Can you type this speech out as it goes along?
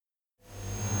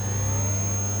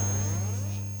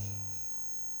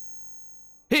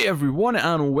Hey everyone,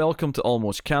 and welcome to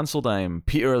Almost Cancelled. I'm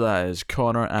Peter, that is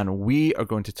Connor, and we are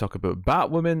going to talk about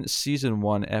Batwoman Season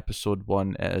 1, Episode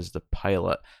 1. It is the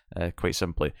pilot, quite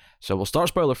simply. So we'll start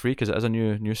spoiler-free, because it is a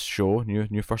new show,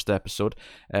 new first episode.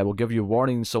 We'll give you a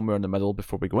warning somewhere in the middle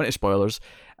before we go into spoilers.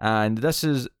 And this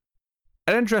is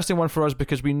an interesting one for us,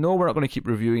 because we know we're not going to keep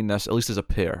reviewing this, at least as a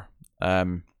pair.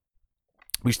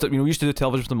 We used to do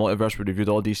television for the multiverse. We reviewed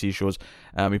all DC shows,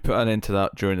 and we put an end to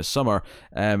that during the summer.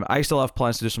 I still have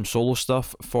plans to do some solo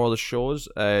stuff for the shows.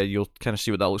 You'll kind of see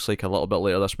what that looks like a little bit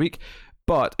later this week.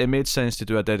 But it made sense to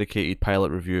do a dedicated pilot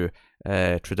review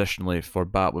traditionally for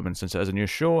Batwoman, since it is a new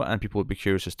show and people would be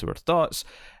curious as to our thoughts.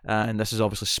 And this is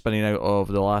obviously spinning out of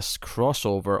the last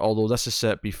crossover, although this is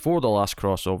set before the last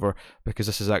crossover, because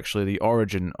this is actually the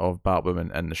origin of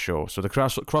Batwoman in the show. So the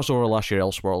crossover last year,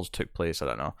 Elseworlds, took place, I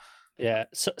don't know. Yeah,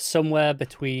 somewhere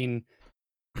between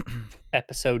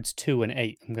episodes 2 and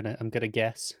 8. I'm gonna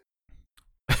guess.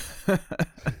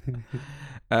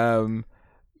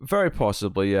 Very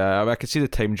possibly, yeah. I could see the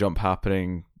time jump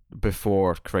happening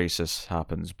before Crisis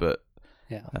happens, but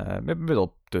yeah, maybe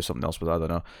they'll do something else with that. I don't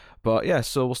know. But yeah,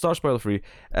 so we'll start spoiler free.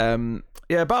 Yeah,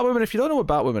 Batwoman. If you don't know what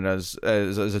Batwoman is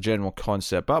as a general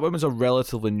concept, Batwoman's a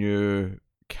relatively new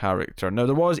character. Now,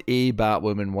 there was a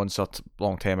Batwoman once a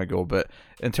long time ago, but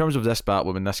in terms of this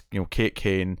Batwoman, this Kate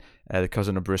Kane, the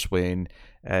cousin of Bruce Wayne,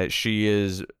 she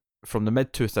is from the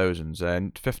mid 2000s,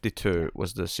 and 52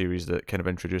 was the series that kind of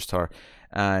introduced her,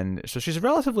 and so she's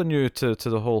relatively new to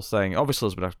the whole thing. Obviously,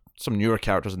 there's been some newer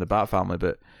characters in the Bat family,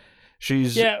 but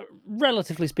she's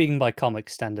relatively speaking by comic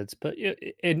standards, but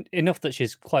enough that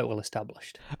she's quite well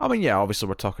established. I mean, yeah, obviously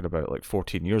we're talking about like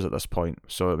 14 years at this point,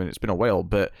 so I mean it's been a while,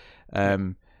 but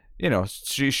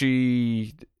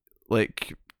she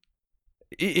like,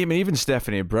 I mean, even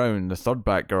Stephanie Brown, the third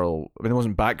Batgirl, I mean, it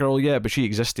wasn't Batgirl yet, but she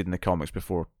existed in the comics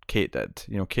before Kate did.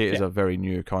 Kate is a very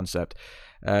new concept.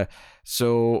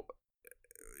 So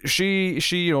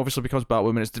she obviously becomes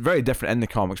Batwoman. It's very different in the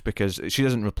comics because she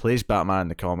doesn't replace Batman in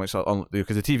the comics,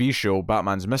 because the TV show,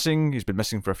 Batman's missing. He's been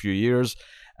missing for a few years,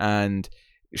 and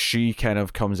she kind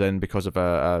of comes in because of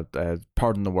a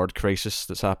pardon the word, crisis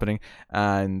that's happening,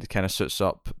 and kind of suits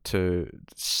up to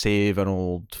save an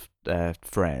old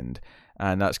friend.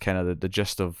 And that's kind of the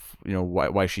gist of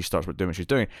why she starts doing what she's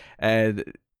doing. I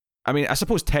mean, I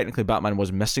suppose technically Batman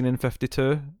was missing in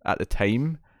 52 at the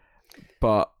time,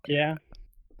 but yeah,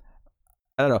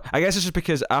 I don't know. I guess it's just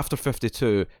because after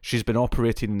 52, she's been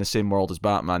operating in the same world as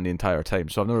Batman the entire time.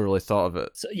 So I've never really thought of it.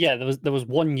 So, yeah, there was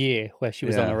 1 year where she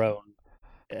was on her own,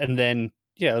 and then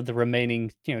the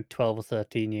remaining 12 or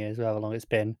 13 years, however long it's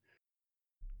been,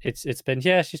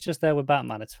 she's just there with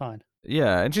Batman. It's fine.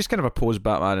 Yeah, and she's kind of opposed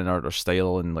Batman in her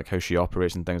style and like how she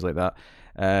operates and things like that.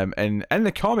 And in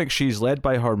the comics, she's led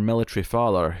by her military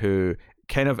father, who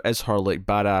kind of is her like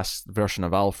badass version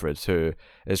of Alfred, who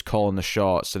is calling the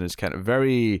shots and is kind of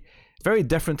very, very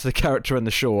different to the character in the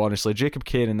show. Honestly, Jacob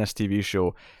Kane in this TV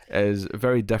show is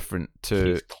very different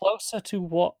to. He's closer to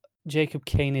what Jacob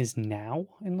Kane is now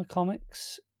in the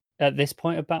comics at this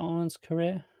point of Batman's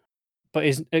career, but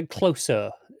he's closer,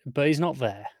 but he's not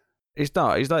there. He's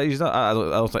not. I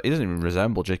don't think he doesn't even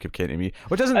resemble Jacob Kane to me,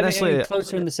 which doesn't necessarily. I mean,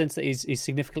 closer in the sense that he's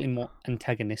significantly more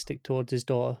antagonistic towards his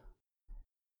daughter.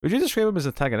 Would you describe him as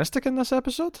antagonistic in this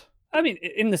episode? I mean,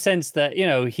 in the sense that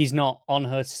he's not on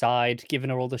her side, giving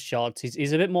her all the shots.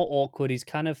 He's a bit more awkward. He's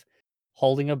kind of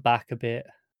holding her back a bit.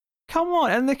 Come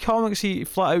on, in the comics, he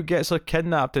flat out gets her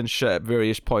kidnapped and shit at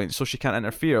various points, so she can't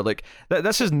interfere. Like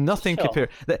this is nothing compared.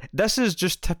 This is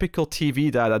just typical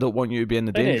TV dad. I don't want you to be in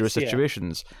the dangerous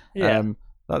situations. Yeah.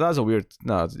 That's a weird.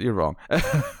 No, you're wrong.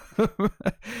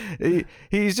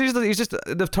 He's just.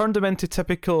 They've turned him into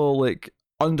typical like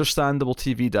understandable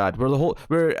TV dad.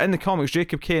 Where in the comics,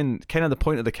 Jacob Kane, kind of the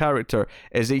point of the character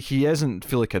is that he doesn't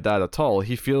feel like a dad at all.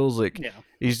 He feels like. Yeah.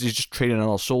 He's just training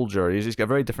another soldier. He's got a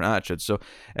very different attitude. So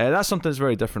that's something that's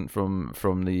very different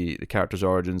from the character's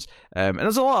origins. And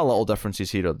there's a lot of little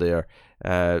differences here or there.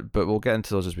 But we'll get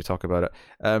into those as we talk about it.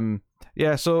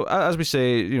 Yeah, so as we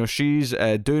say, she's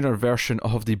doing her version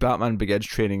of the Batman Begins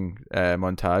training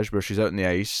montage, where she's out in the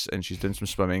ice and she's doing some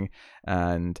swimming.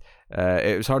 And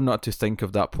it was hard not to think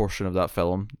of that portion of that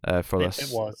film for this.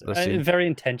 It was. This scene. Very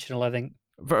intentional, I think.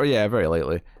 Very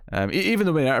lightly. Even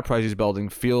the Wayne Enterprises building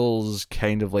feels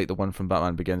kind of like the one from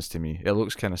Batman Begins to me. It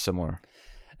looks kind of similar.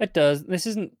 It does. This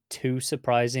isn't too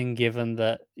surprising, given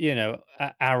that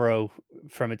Arrow,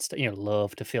 from its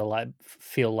love to feel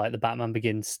like the Batman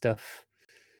Begins stuff.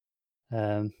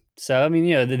 So I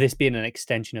mean, this being an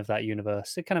extension of that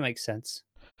universe, it kind of makes sense.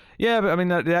 Yeah, but I mean,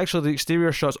 the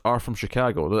exterior shots are from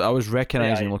Chicago. I was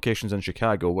recognizing locations in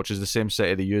Chicago, which is the same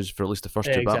set they used for at least the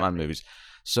first two Batman movies.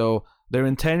 So they're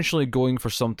intentionally going for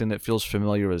something that feels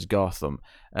familiar as Gotham.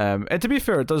 And to be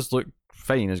fair, it does look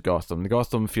fine as Gotham. The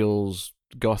Gotham feels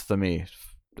Gotham-y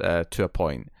to a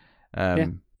point.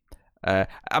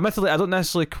 Admittedly, I don't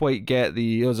necessarily quite get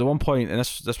there was at one point, and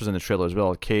this was in the trailer as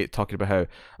well, Kate talking about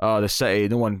how, the city,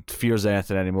 no one fears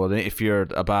anything anymore, they need to fear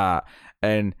a bat.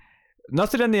 And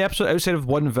nothing in the episode outside of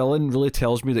one villain really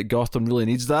tells me that Gotham really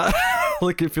needs that.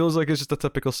 Like, it feels like it's just a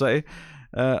typical city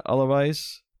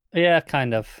otherwise. Yeah,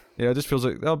 kind of. Yeah, it just feels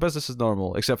like, business is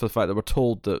normal, except for the fact that we're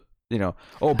told that,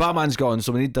 Batman's gone,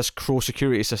 so we need this Crow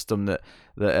security system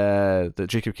that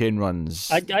Jacob Kane runs.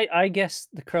 I guess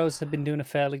the Crows have been doing a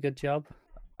fairly good job.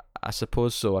 I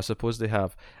suppose so. I suppose they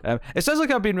have. It sounds like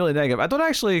I've been really negative. I don't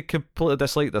actually completely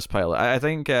dislike this pilot. I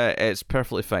think it's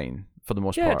perfectly fine for the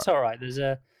most part. Yeah, it's all right. There's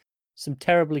some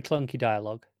terribly clunky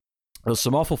dialogue. There's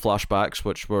some awful flashbacks,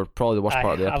 which were probably the worst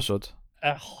part of the episode.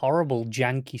 A horrible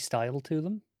janky style to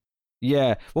them.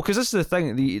 Yeah, well, because this is the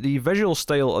thing. The visual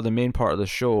style of the main part of the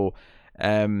show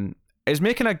is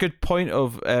making a good point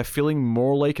of feeling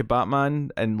more like a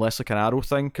Batman and less like an Arrow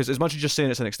thing. Because as much as just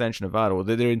saying it's an extension of Arrow,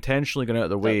 they're intentionally going out of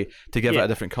their way to give it a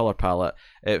different color palette.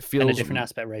 It feels and a different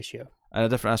aspect ratio. And a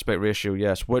different aspect ratio,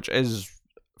 yes, which is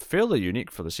fairly unique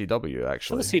for the CW,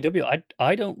 actually. For the CW,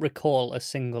 I don't recall a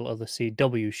single other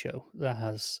CW show that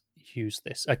has used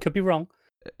this. I could be wrong.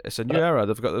 It's a new era.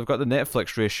 They've got the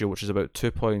Netflix ratio, which is about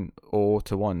 2.0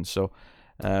 to 1. So,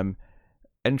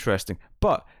 interesting.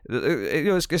 But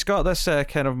it's got this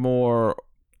kind of more,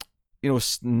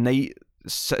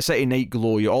 city night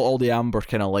glow. All the amber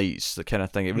kind of lights, that kind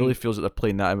of thing. It really feels like they're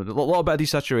playing that. A little bit of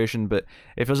desaturation, but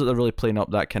it feels like they're really playing up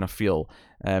that kind of feel.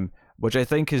 Which I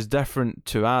think is different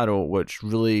to Arrow, which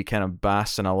really kind of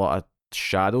basks in a lot of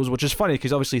shadows, which is funny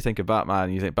because obviously you think of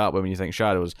Batman, you think Batwoman, you think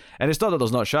shadows, and it's not that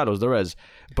there's not shadows, there is,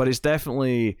 but it's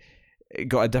definitely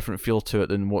got a different feel to it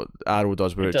than what Arrow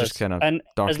does, where it just kind of darkens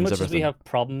everything. As much as we have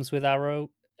problems with Arrow,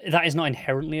 that is not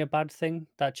inherently a bad thing,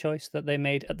 that choice that they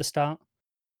made at the start.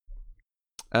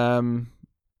 It's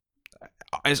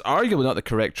arguably not the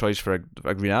correct choice for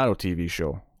a Green Arrow TV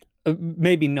show.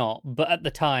 Maybe not, but at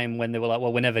the time when they were like,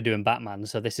 well, we're never doing Batman,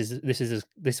 so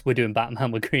we're doing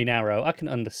Batman with Green Arrow, I can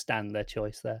understand their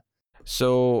choice there.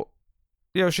 So,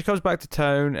 she comes back to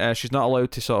town. She's not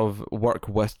allowed to sort of work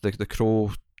with the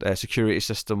Crow security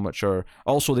system, which are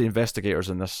also the investigators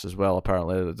in this as well,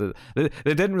 apparently. They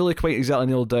didn't really quite exactly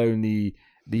nail down the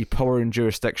power and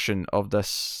jurisdiction of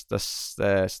this group.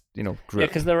 Yeah,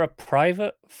 because they're a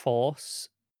private force,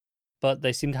 but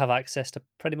they seem to have access to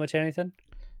pretty much anything.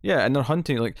 Yeah, and they're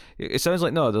hunting. Like, it sounds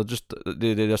like they're just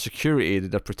they're security,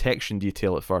 they're protection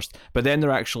detail at first, but then they're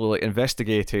actually like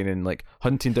investigating and like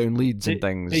hunting down leads and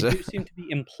things. They do seem to be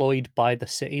employed by the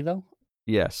city, though.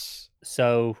 Yes.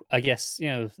 So I guess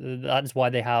that's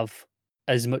why they have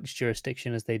as much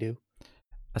jurisdiction as they do.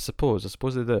 I suppose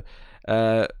they do.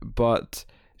 But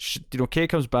Kay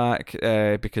comes back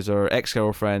because her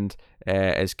ex-girlfriend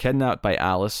is kidnapped by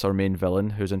Alice, our main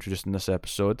villain, who's introduced in this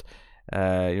episode.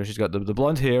 She's got the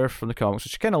blonde hair from the comics, so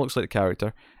she kind of looks like the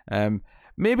character.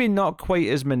 Maybe not quite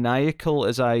as maniacal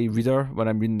as I read her when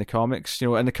I'm reading the comics.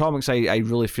 In the comics, I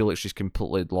really feel like she's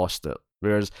completely lost it.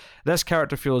 Whereas this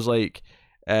character feels like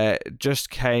just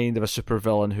kind of a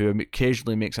supervillain who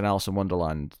occasionally makes an Alice in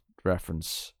Wonderland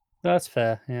reference. That's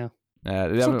fair, yeah.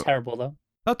 It's not terrible, though.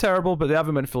 Not terrible, but they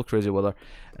haven't been full crazy with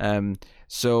her.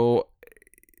 So...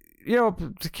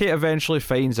 Kate eventually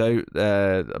finds out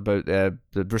about that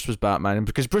Bruce was Batman, and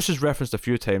because Bruce is referenced a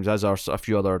few times, as are a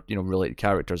few other related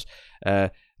characters.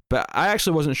 But I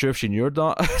actually wasn't sure if she knew or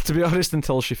not, to be honest,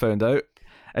 until she found out.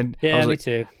 And yeah, me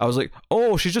too. I was like,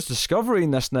 oh, she's just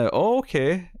discovering this now. Oh,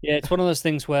 okay. Yeah, it's one of those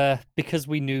things where because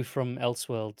we knew from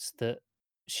Elseworlds that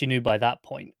she knew by that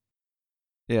point.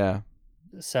 Yeah.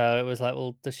 So it was like,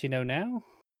 well, does she know now?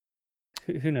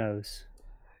 Who knows?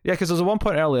 Yeah, because there's a one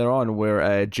point earlier on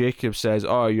where Jacob says,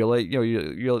 "Oh, you're like, you're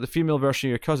like the female version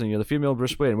of your cousin. You're the female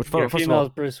Bruce Wayne." Which first of all,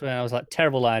 Bruce Wayne. I was like,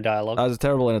 terrible line of dialogue. That was a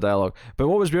terrible line of dialogue. But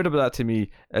what was weird about that to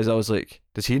me is I was like,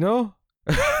 does he know?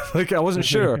 Like, I wasn't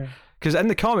sure because in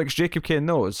the comics, Jacob Kane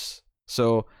knows.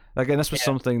 So again, this was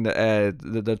something that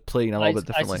they're playing a little bit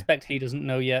differently. I suspect he doesn't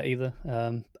know yet either.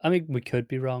 I mean, we could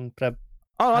be wrong, but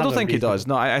I don't think he does.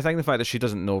 No, I think the fact that she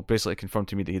doesn't know basically confirmed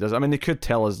to me that he does. I mean, they could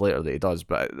tell us later that he does,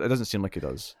 but it doesn't seem like he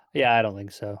does. Yeah, I don't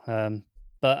think so.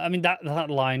 But I mean, that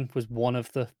line was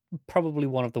probably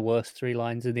one of the worst 3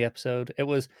 lines in the episode. It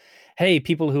was, "Hey,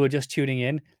 people who are just tuning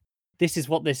in, this is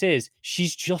what this is.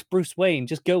 She's just Bruce Wayne.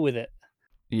 Just go with it."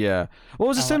 Yeah. Well, it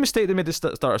was the same mistake they made to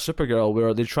start of Supergirl,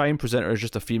 where they try and present her as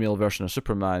just a female version of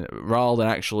Superman, rather than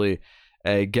actually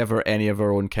give her any of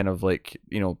her own kind of like,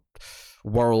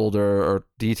 world or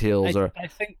details or. I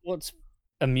think what's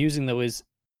amusing though is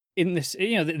in this,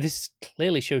 this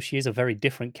clearly shows she is a very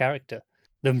different character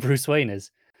than Bruce Wayne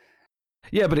is.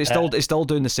 Yeah, but it's still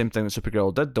doing the same thing that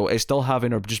Supergirl did, though. It's still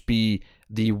having her just be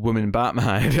the woman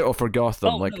Batman for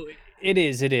Gotham. No, it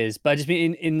is. But I just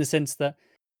mean in the sense that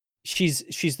she's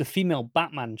the female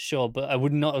Batman, sure, but I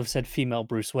would not have said female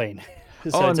Bruce Wayne.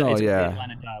 So it's a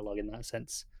line of dialogue in that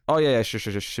sense. Oh yeah, sure.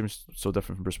 She seems so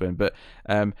different from Bruce Wayne, but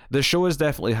the show is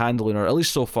definitely handling her, at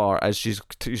least so far, as she's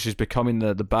becoming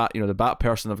the bat, the bat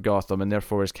person of Gotham, and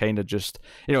therefore is kind of just,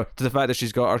 to the fact that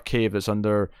she's got her cave that's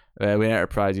under Wayne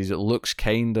Enterprises. It looks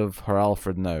kind of her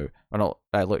Alfred now, or not?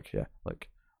 Look, yeah, like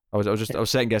I was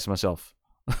second guessing myself.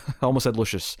 I almost said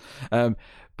Lucius, but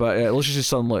Lucius's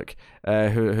son, Luke,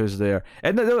 who's there.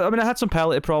 And I had some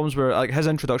palette problems where, like, his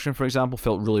introduction, for example,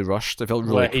 felt really rushed. It felt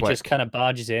really quick. He just kind of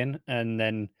barges in and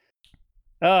then,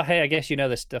 oh hey, I guess you know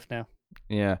this stuff now.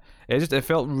 Yeah, it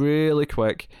felt really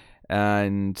quick,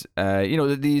 and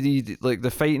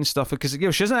the fight and stuff, because she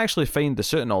doesn't actually find the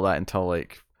suit and all that until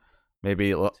like maybe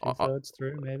 2/3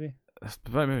 through, maybe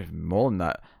more than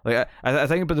that. Like I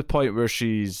think by the point where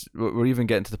we're even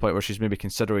getting to the point where she's maybe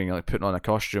considering like putting on a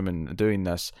costume and doing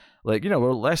this. Like,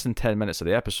 we're less than 10 minutes of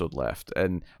the episode left,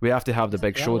 and we have to have the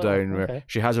big showdown where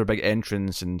she has her big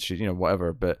entrance and she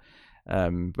whatever, but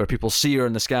where people see her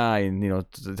in the sky and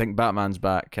think Batman's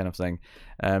back kind of thing.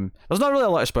 There's not really a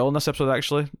lot of spoil in this episode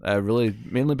actually. Really,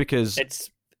 mainly because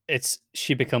it's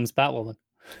she becomes Batwoman.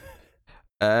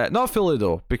 Not fully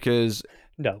though, because.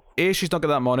 No. A, she's not got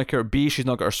that moniker. B, she's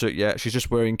not got her suit yet. She's just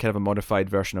wearing kind of a modified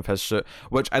version of his suit,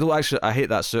 which I hate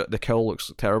that suit. The cowl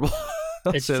looks terrible.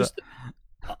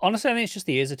 Honestly, I think it's just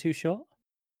the ears are too short.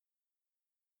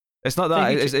 It's not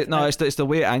that. It's the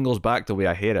way it angles back the way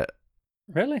I hate it.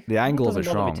 Really? The angle of it's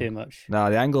wrong. Too much. No,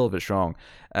 the angle of it's wrong.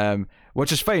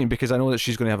 Which is fine because I know that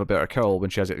she's going to have a better cowl when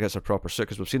she gets her proper suit,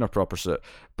 because we've seen her proper suit.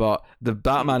 But the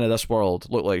Batman of this world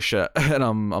looked like shit, and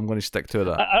I'm going to stick to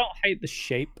that. I don't hate the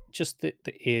shape, just the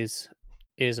ears.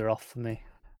 Ears are off for me.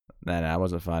 Nah, I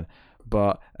wasn't a fan.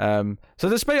 But so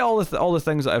despite all the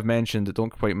things that I've mentioned that don't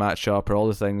quite match up, or all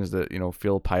the things that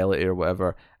feel piloty or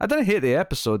whatever, I didn't hate the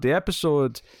episode. The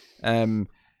episode,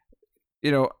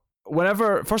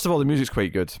 whenever, first of all, the music's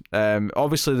quite good.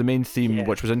 Obviously the main theme,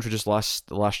 which was introduced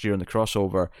last year in the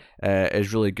crossover,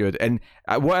 is really good. And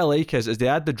what I like is they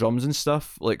add the drums and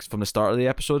stuff like from the start of the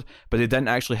episode, but they didn't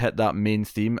actually hit that main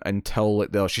theme until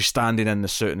like she's standing in the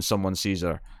suit and someone sees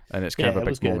her, and it's kind of a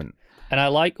big moment. And I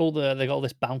like they got all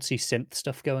this bouncy synth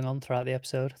stuff going on throughout the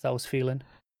episode that I was feeling.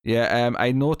 Yeah,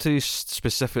 I noticed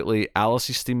specifically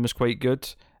Alice's theme was quite good.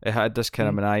 It had this kind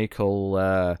of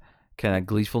maniacal kind of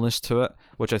gleefulness to it,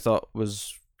 which I thought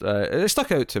was it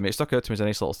stuck out to me. It stuck out to me as a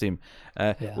nice little theme,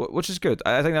 which is good.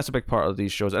 I think that's a big part of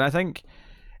these shows, and I think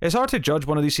it's hard to judge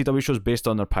one of these CW shows based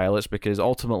on their pilots, because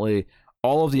ultimately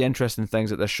all of the interesting things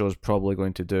that this show is probably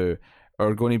going to do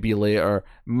are going to be later.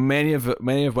 Many of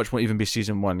which won't even be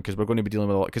season 1, because we're going to be dealing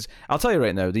with a lot. Because I'll tell you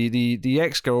right now, the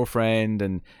ex-girlfriend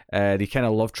and the kind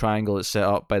of love triangle that's set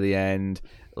up by the end,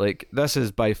 like, this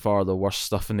is by far the worst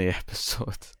stuff in the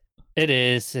episode. It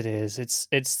is. It's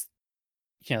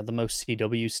the most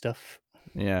CW stuff.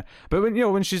 Yeah, but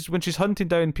when she's hunting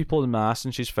down people en masse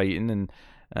and she's fighting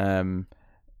and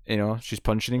she's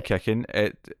punching and kicking,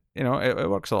 it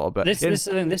works a little bit.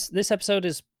 This episode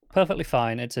is perfectly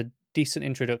fine. It's a decent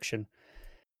introduction.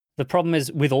 The problem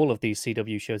is with all of these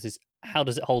CW shows is how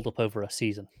does it hold up over a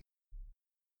season?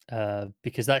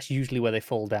 Because that's usually where they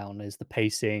fall down, is the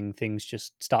pacing. Things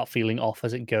just start feeling off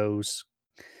as it goes.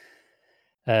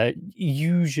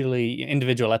 Usually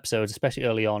individual episodes, especially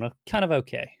early on, are kind of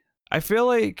okay. I feel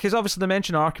like, because obviously they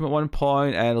mentioned Arkham at one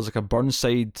point, and there's like a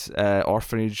Burnside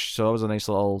orphanage, so that was a nice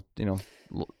little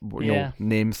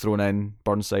name thrown in,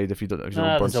 Burnside. If you don't know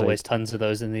Burnside. There's always tons of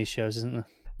those in these shows, isn't there?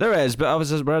 There is, but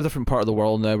obviously we're in a different part of the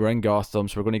world now. We're in Gotham,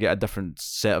 so we're going to get a different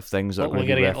set of things that are going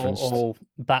to be referenced. All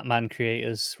Batman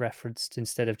creators referenced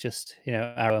instead of just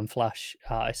Arrow and Flash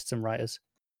artists and writers.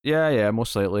 Yeah,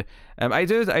 most likely. I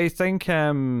think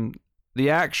the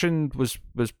action was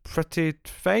pretty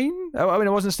fine. I mean,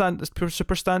 it wasn't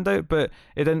super standout, but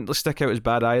it didn't stick out as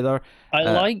bad either. I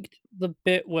liked the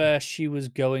bit where she was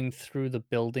going through the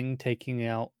building, taking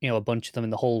out a bunch of them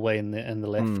in the hallway and the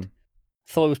lift.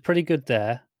 Thought it was pretty good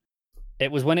there.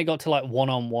 It was when it got to like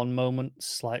one-on-one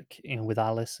moments, like with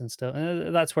Alice and stuff.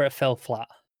 That's where it fell flat.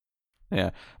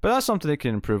 Yeah, but that's something they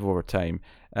can improve over time.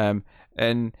 And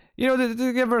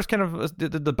they give her kind of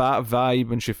the Bat vibe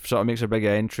when she sort of makes her big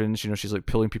entrance. She's like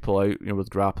pulling people out, with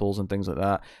grapples and things like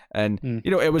that. And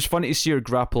it was funny to see her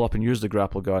grapple up and use the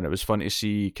grapple gun. It was fun to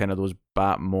see kind of those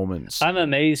Bat moments. I'm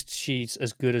amazed she's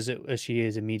as good as she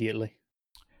is immediately.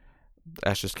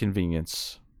 That's just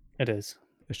convenience. It is.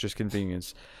 It's just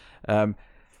convenience.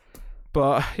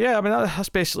 But yeah, I mean that's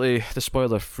basically the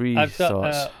spoiler-free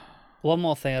thoughts. One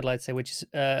more thing I'd like to say, which is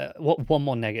one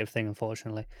more negative thing,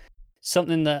 unfortunately.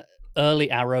 Something that early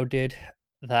Arrow did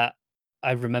that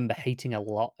I remember hating a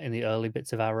lot in the early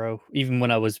bits of Arrow, even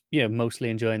when I was, mostly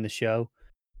enjoying the show.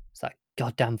 It's that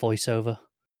goddamn voiceover.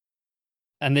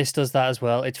 And this does that as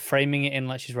well. It's framing it in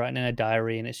like she's writing in a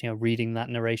diary and it's, reading that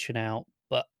narration out.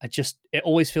 But it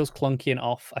always feels clunky and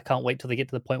off. I can't wait till they get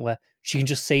to the point where she can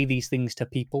just say these things to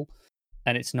people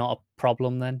and it's not a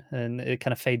problem then. And it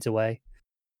kind of fades away.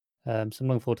 So I'm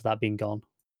looking forward to that being gone.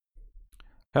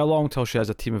 How long till she has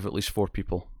a team of at least 4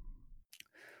 people?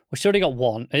 Well, she already got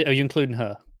one. Are you including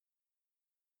her?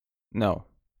 No.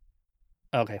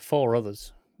 Okay, 4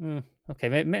 others.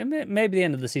 Okay, maybe the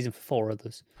end of the season for 4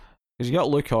 others. Because you got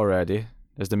Luke already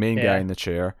as the main guy in the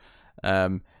chair.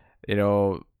 The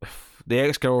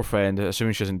ex-girlfriend,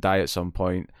 assuming she doesn't die at some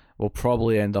point, will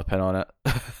probably end up in on it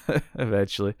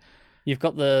eventually. You've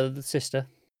got the sister.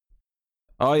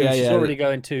 Oh yeah, she's already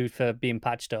going to for being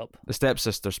patched up. The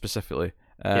stepsister specifically,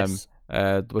 yes.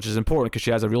 Which is important because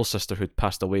she has a real sister who'd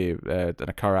passed away in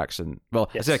a car accident. Well,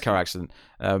 yes. I say a car accident.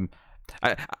 I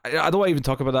don't want to even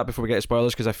talk about that before we get to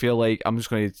spoilers because I feel like I'm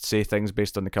just going to say things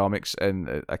based on the comics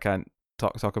and I can't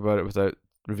talk about it without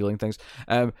revealing things.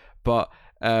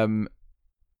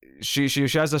 She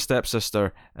has a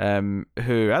stepsister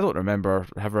who I don't remember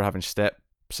ever having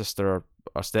stepsister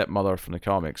or stepmother from the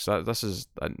comics. This is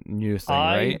a new thing,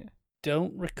 right? I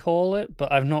don't recall it,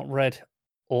 but I've not read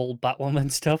all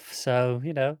Batwoman stuff, so I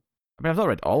mean, I've not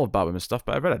read all of Batwoman stuff,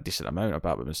 but I've read a decent amount of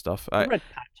Batwoman stuff. I've read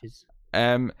patches.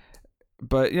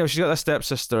 But she's got a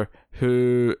stepsister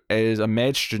who is a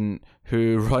med student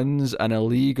who runs an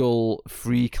illegal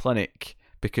free clinic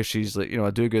because she's like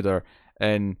a do-gooder,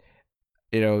 and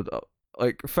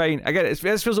like fine. I get it.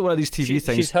 This feels like one of these TV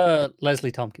things. She's her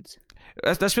Leslie Tompkins.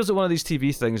 This feels like one of these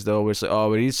TV things though, where it's like,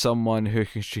 we need someone who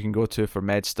she can go to for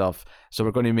med stuff, so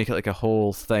we're going to make it like a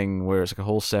whole thing where it's like a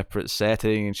whole separate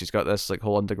setting, and she's got this like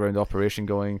whole underground operation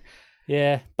going.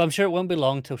 Yeah, but I'm sure it won't be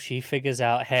long till she figures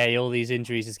out, hey, all these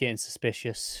injuries is getting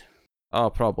suspicious. Oh,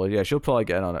 probably. Yeah, she'll probably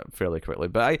get in on it fairly quickly.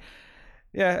 But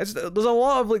there's a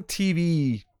lot of like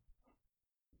TV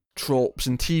tropes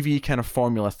and TV kind of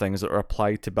formula things that are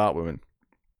applied to Batwoman.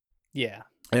 Yeah.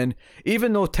 And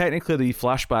even though technically the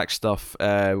flashback stuff,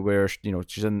 where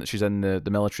she's in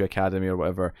the military academy or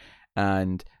whatever,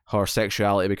 and her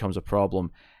sexuality becomes a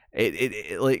problem,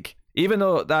 it like, even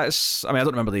though that's, I mean, I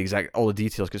don't remember all the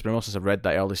details because it's been a while since I've read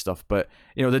that early stuff, but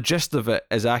the gist of it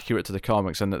is accurate to the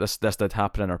comics and that this did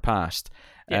happen in her past.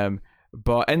 Yeah.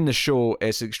 But in the show,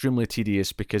 it's extremely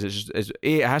tedious because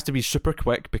it has to be super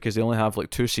quick because they only have like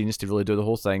 2 scenes to really do the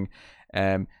whole thing.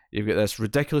 You've got this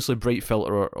ridiculously bright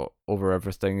filter over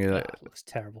everything. It looks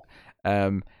terrible.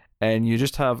 And you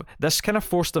just have this kind of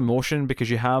forced emotion because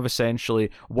you have essentially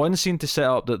one scene to set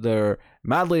up that they're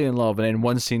madly in love, and then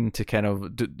one scene to kind of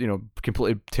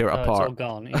completely tear it apart. It's all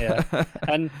gone, yeah.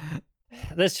 And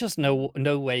there's just no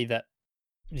way that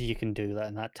you can do that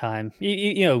in that time.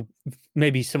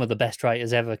 Maybe some of the best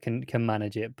writers ever can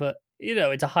manage it, but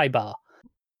it's a high bar.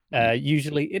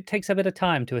 Usually, it takes a bit of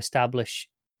time to establish,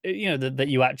 that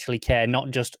you actually care,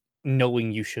 not just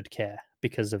knowing you should care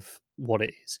because of what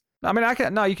it is. I mean,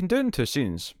 you can do it in 2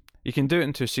 scenes. You can do it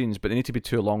in 2 scenes, but they need to be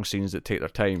 2 long scenes that take their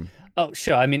time. Oh,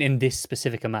 sure. I mean, in this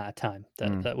specific amount of time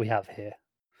that we have here.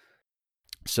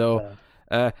 So,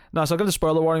 so I'll give the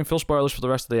spoiler warning. Full spoilers for the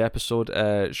rest of the episode.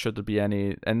 Should there be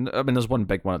any? And I mean, there's one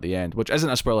big one at the end, which isn't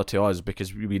a spoiler to us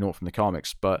because we know it from the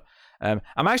comics. But I'm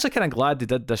actually kind of glad they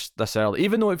did this early,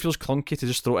 even though it feels clunky to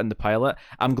just throw it in the pilot.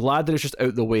 I'm glad that it's just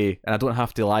out the way and I don't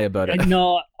have to lie about it.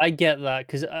 No, I get that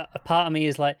because a part of me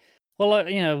is like, well,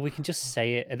 we can just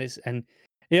say it, and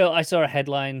I saw a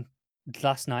headline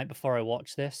last night before I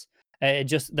watched this.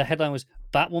 The headline was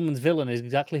Batwoman's villain is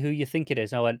exactly who you think it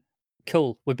is. And I went,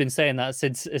 cool. We've been saying that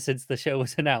since the show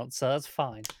was announced, so that's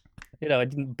fine. It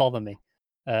didn't bother me,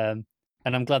 and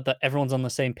I'm glad that everyone's on the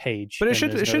same page. But it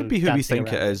should be who we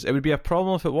think it is. It would be a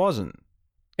problem if it wasn't.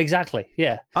 Exactly.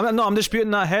 Yeah. I'm disputing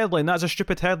that headline. That's a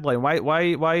stupid headline.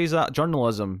 Why is that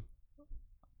journalism?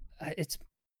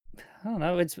 I don't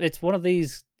know. It's one of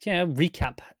these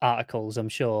recap articles, I'm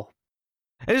sure.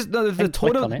 It is, no, the And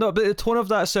tone click of on it. no, but the tone of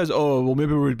that says, "Oh, well,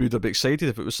 maybe we'd be a bit excited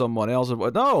if it was someone else."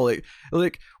 No,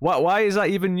 why is that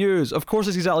even news? Of course,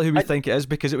 it's exactly who we I, think it is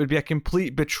because it would be a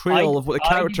complete I, betrayal of what the I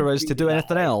character didn't is to read do it that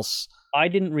anything way. else. I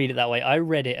didn't read it that way. I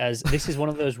read it as this is one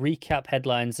of those recap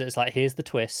headlines that's like, here's the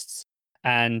twists,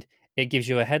 and it gives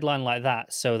you a headline like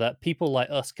that so that people like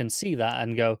us can see that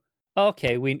and go,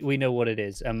 okay, we know what it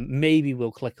is, and maybe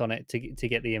we'll click on it to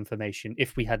get the information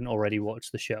if we hadn't already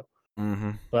watched the show.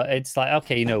 Mm-hmm. But it's like,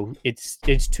 okay, it's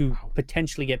to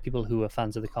potentially get people who are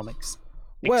fans of the comics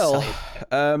Well,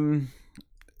 excited.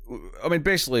 I mean,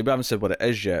 basically, we haven't said what it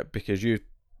is yet because you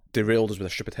derailed us with a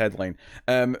stupid headline.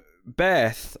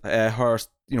 Beth, her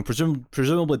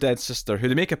presumably dead sister, who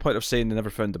they make a point of saying they never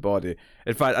found the body.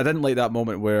 In fact, I didn't like that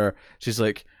moment where she's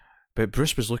like, "But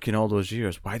Bruce was looking all those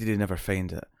years. Why did he never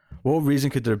find it? What reason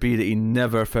could there be that he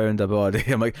never found a body?"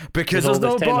 I'm like, "Because With there's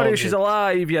all no this body. She's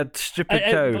technology. alive. You stupid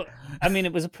cow." But I mean,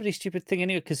 it was a pretty stupid thing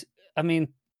anyway. Because I mean,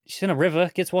 she's in a river,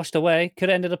 gets washed away, could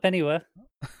have ended up anywhere.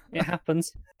 It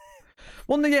happens.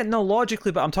 Well, no, yeah, no,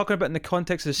 logically, but I'm talking about in the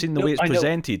context of the scene, the No, way it's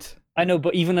presented. I know,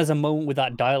 but even as a moment with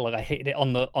that dialogue, I hated it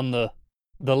on the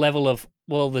level of,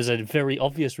 well, there's a very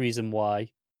obvious reason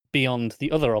why, beyond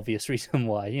the other obvious reason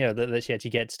why, that she actually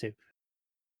gets to.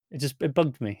 It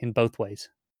bugged me in both ways.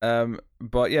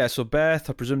 But yeah, so Beth,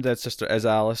 her presumed dead sister, is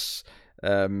Alice.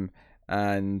 And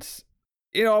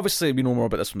obviously we know more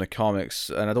about this from the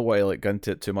comics, and I don't want to go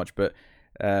into it too much, but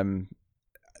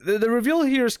the reveal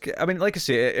here is, I mean, like I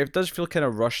say, it does feel kind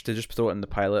of rushed to just throw it in the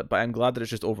pilot, but I'm glad that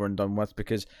it's just over and done with,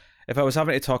 because if I was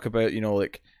having to talk about,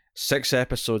 6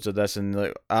 episodes of this and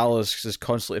like Alice is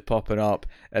constantly popping up,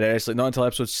 and it's like not until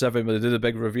episode 7 where they do the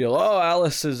big reveal, oh,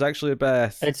 Alice is actually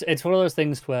Beth. It's one of those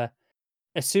things where,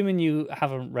 assuming you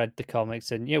haven't read the comics,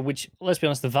 and which, let's be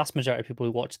honest, the vast majority of people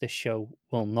who watch this show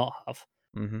will not have.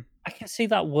 Mm-hmm. I can see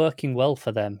that working well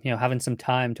for them, having some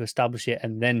time to establish it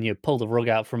and then you pull the rug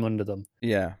out from under them.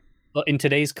 Yeah. But in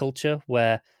today's culture,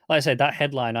 where, like I said, that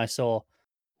headline I saw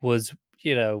was,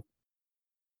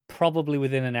 probably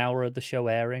within an hour of the show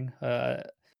airing,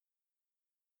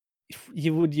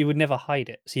 you would never hide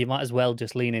it. So you might as well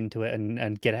just lean into it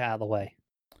and get it out of the way.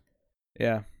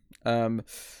 Yeah.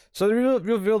 So they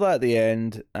reveal that at the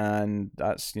end, and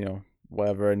that's,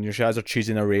 whatever, and she has her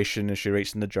cheesy narration and she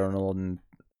writes in the journal, and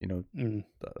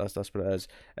that's what it is.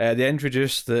 They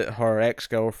introduce that her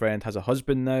ex-girlfriend has a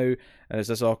husband now, and it's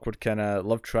this awkward kind of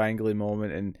love triangle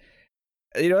moment, and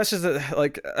this is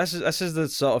the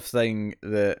sort of thing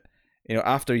that,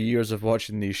 after years of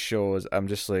watching these shows, I'm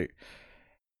just like,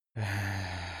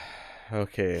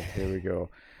 okay, here we go.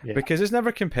 Yeah. Because it's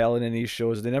never compelling in these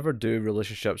shows. They never do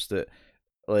relationships that,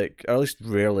 like, or at least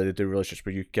rarely they do relationships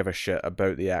where you give a shit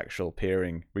about the actual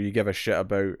pairing, where you give a shit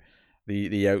about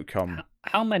the outcome.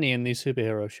 How many in these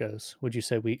superhero shows would you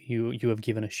say you have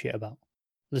given a shit about?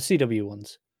 The CW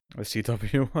ones. The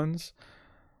CW ones?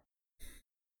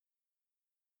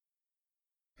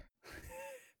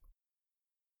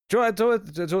 Do you know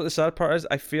what the sad part is?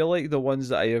 I feel like the ones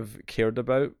that I have cared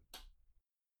about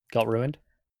got ruined.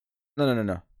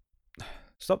 No.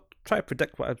 Stop trying to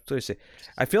predict what I'm going to say.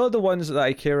 I feel like the ones that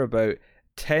I care about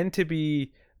tend to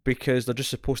be because they're just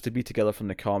supposed to be together from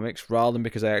the comics, rather than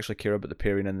because I actually care about the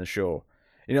pairing in the show.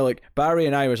 Like Barry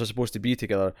and Iris are supposed to be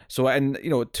together, so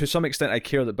to some extent I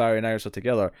care that Barry and Iris are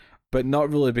together, but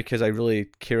not really because I really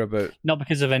care about. Not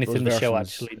because of anything the show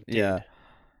actually did. Yeah.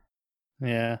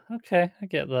 Yeah. Okay, I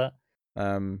get that.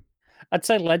 I'd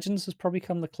say Legends has probably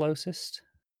come the closest.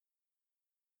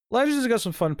 Legends has got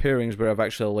some fun pairings where I've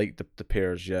actually liked the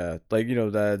pairs, yeah. Like,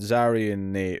 the Zari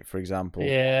and Nate, for example.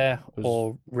 Yeah,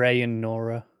 or Ray and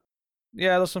Nora.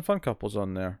 Yeah, there's some fun couples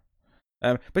on there.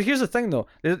 But here's the thing, though.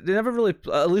 They never really,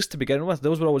 at least to begin with,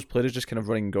 those were always played as just kind of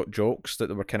running jokes that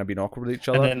they were kind of being awkward with each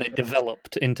other. And then they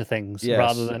developed into things,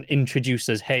 rather than introduced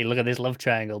as, hey, look at this love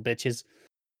triangle, bitches.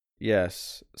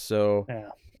 Yes, so...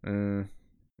 Yeah.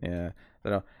 Yeah. I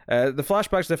don't know. The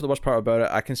flashback's definitely the worst part about it.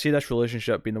 I can see this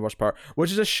relationship being the worst part,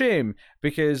 which is a shame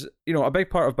because, a big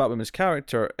part of Batwoman's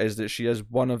character is that she is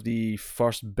one of the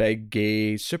first big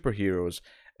gay superheroes.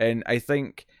 And I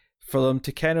think for them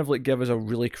to kind of like give us a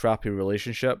really crappy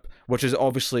relationship, which is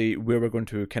obviously where we're going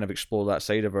to kind of explore that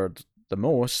side of her the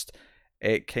most,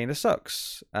 it kind of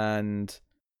sucks. And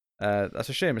that's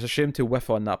a shame. It's a shame to whiff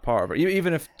on that part of her.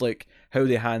 Even if like how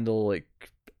they handle like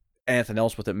anything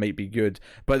else with it might be good,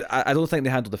 but I don't think they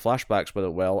handled the flashbacks with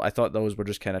it well. I thought those were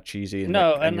just kind of cheesy. And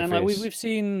like we've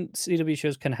seen CW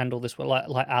shows can handle this well.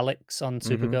 Like Alex on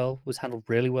Supergirl was handled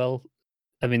really well.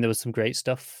 I mean, there was some great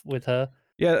stuff with her.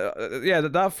 Yeah.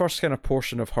 That first kind of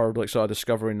portion of her like sort of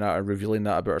discovering that and revealing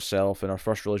that about herself and her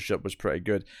first relationship was pretty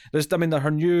good. I mean,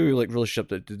 her new like relationship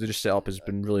that they just set up has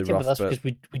been really Yeah, rough. but that's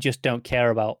because we just don't care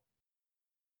about.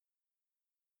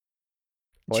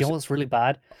 Do you know what's really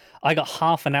bad? I got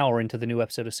half an hour into the new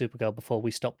episode of Supergirl before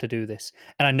we stopped to do this,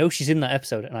 and I know she's in that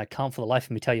episode, and I can't for the life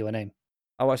of me tell you her name.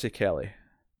 I want to say Kelly.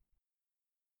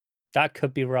 That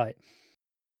could be right.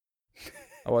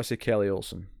 I want to say Kelly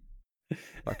Olsen.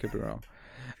 I could be wrong.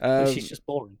 She's just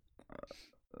boring.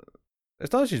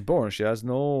 It's not that she's boring. She has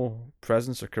no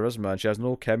presence or charisma, and she has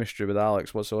no chemistry with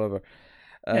Alex whatsoever.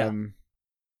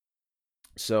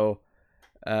 So,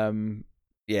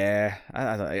 yeah,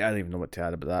 I don't even know what to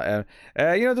add about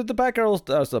that. You know, the Batgirl,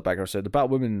 that's not Batgirl, sorry, the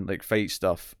Batwoman like fight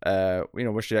stuff. You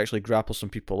know, where she actually grapples some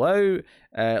people out.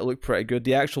 It looked pretty good.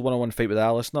 The actual one-on-one fight with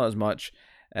Alice, not as much.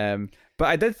 But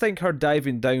I did think her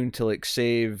diving down to like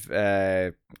save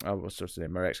what's her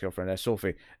name, her ex-girlfriend,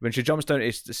 Sophie, when she jumps down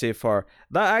to save her,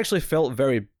 that actually felt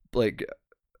very like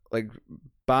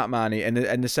Batman-y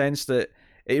in the sense that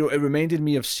it reminded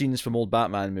me of scenes from old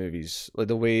Batman movies, like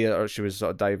the way she was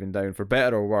sort of diving down. For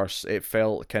better or worse, it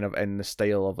felt kind of in the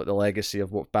style of like, the legacy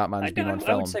of what Batman's been on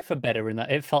film. I would say for better in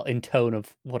that it felt in tone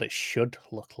of what it should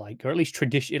look like, or at least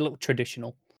it looked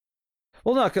traditional.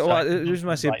 Well, no, the reason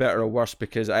why I say better or worse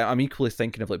because I'm equally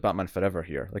thinking of like Batman Forever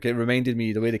here. Like it reminded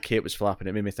me the way the cape was flapping.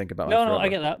 It made me think of Batman Forever. No, I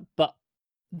get that, but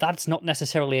that's not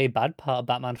necessarily a bad part of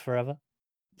Batman Forever.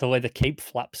 The way the cape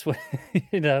flaps,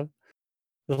 you know,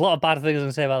 there's a lot of bad things I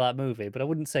can say about that movie, but I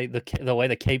wouldn't say the way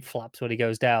the cape flaps when he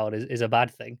goes down is a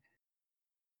bad thing.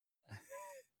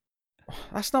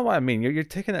 That's not what I mean. You're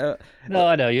taking it. No,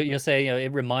 I know. You're saying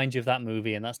it reminds you of that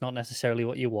movie, and that's not necessarily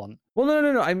what you want. Well,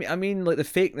 no. I mean, like the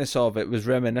fakeness of it was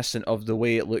reminiscent of the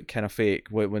way it looked kind of fake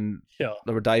when Sure.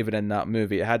 they were diving in that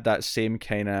movie. It had that same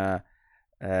kind of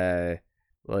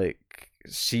like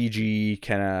CG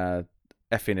kind of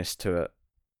iffiness to it.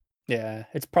 Yeah,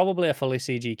 it's probably a fully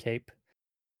CG cape.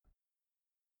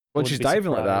 When she's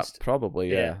diving like that,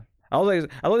 probably, yeah. I like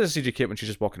the CG cape when she's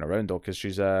just walking around though, because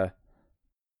she's Well,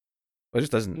 it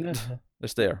just doesn't. Yeah.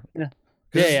 It's there.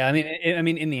 Yeah. I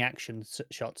mean, in the action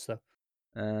shots though.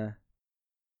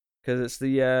 Because it's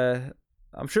the.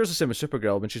 I'm sure it's the same with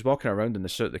Supergirl. When she's walking around in the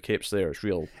suit, the cape's there. It's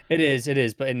real. It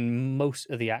is. But in most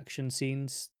of the action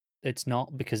scenes, it's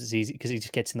not because it's easy because it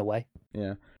just gets in the way.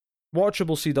 Yeah,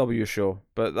 watchable CW show,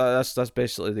 but that's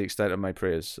basically the extent of my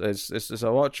praise. It's a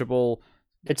watchable.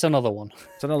 It's another one.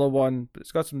 It's another one. But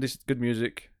it's got some decent, good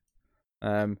music.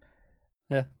 Yeah.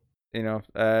 You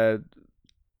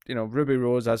know, Ruby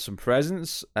Rose has some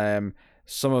presence.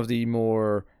 Some of the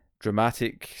more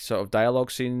dramatic sort of dialogue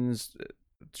scenes,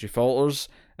 she falters.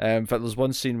 In fact, there's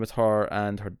one scene with her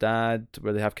and her dad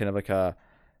where they have kind of like a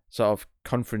sort of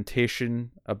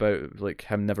confrontation about like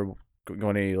him never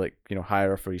going to hire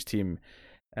her for his team.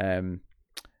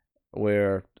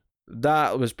 Where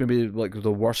that was maybe like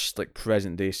the worst like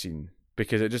present day scene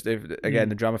because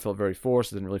the drama felt very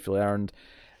forced. It didn't really feel earned.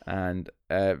 And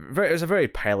it's a very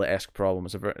pilot-esque problem.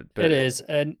 It is,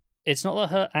 and it's not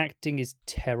that her acting is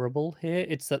terrible here.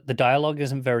 It's that the dialogue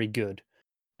isn't very good,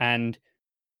 and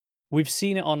we've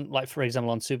seen it on, like for example,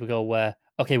 on Supergirl, where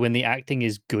when the acting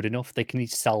is good enough, they can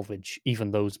salvage even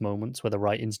those moments where the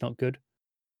writing's not good.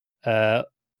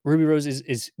 Ruby Rose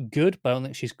is good, but I don't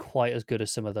think she's quite as good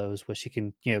as some of those where she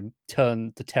can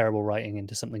turn the terrible writing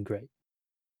into something great.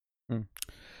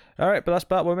 Alright, but that's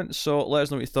Batwoman, so let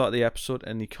us know what you thought of the episode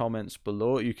in the comments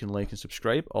below. You can like and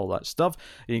subscribe, all that stuff.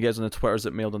 You can get us on the Twitters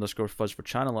at mailed_fuzz for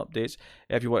channel updates.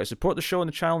 If you want to support the show and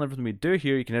the channel and everything we do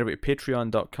here, you can head over to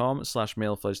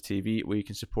patreon.com/mailfuzztv, where you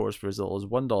can support us for as little as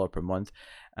 $1 per month,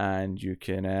 and you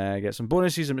can get some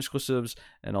bonuses and exclusives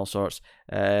and all sorts.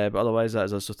 But otherwise, that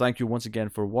is us. So thank you once again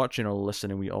for watching or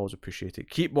listening. We always appreciate it.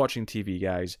 Keep watching TV,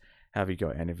 guys. Have you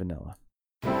got any vanilla?